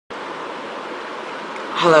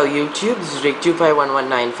Hello YouTube, this is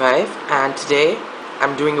Rick251195 and today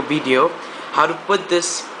I'm doing a video how to put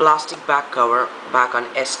this plastic back cover back on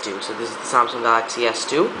S2. So this is the Samsung Galaxy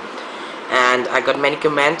S2 and I got many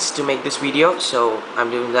comments to make this video, so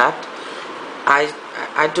I'm doing that.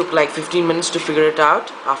 I took like 15 minutes to figure it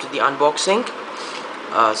out after the unboxing,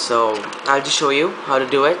 so I'll just show you how to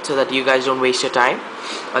do it so that you guys don't waste your time.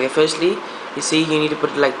 Okay, firstly you see you need to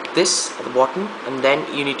put it like this at the bottom and then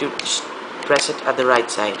you need to just press it at the right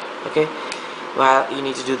side. Okay, well, you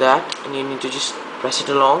need to do that and you need to just press it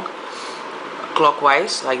along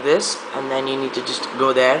clockwise like this, and then you need to just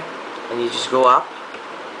go there and you just go up.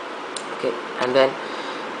 Okay, and then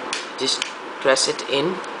just press it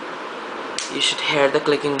in. You should hear the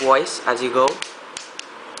clicking voice as you go.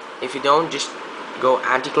 If you don't, just go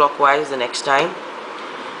anti-clockwise the next time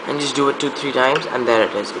and just do it 2-3 times, and there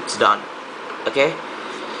it is, it's done. Okay,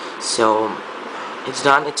 so it's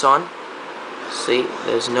done, it's on. See,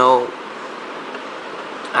 there's no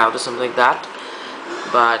out or something like that,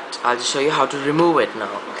 but I'll just show you how to remove it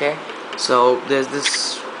now. Okay, so there's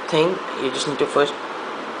this thing, you just need to first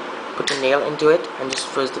put the nail into it and just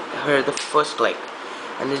hear the first click,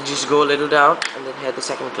 and then just go a little down and then hear the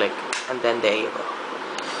second click, and then there you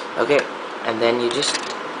go. Okay, and then you just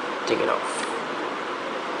take it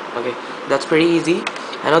off. Okay, that's pretty easy.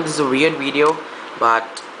 I know this is a weird video,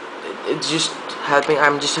 but it's just helping.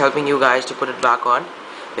 I'm just helping you guys to put it back on,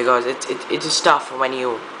 because it's just tough when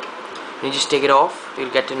you just take it off. You'll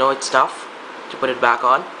get to know it's tough to put it back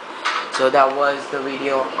on. So that was the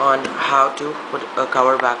video on how to put a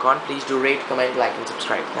cover back on. Please do rate, comment, like and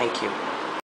subscribe. Thank you.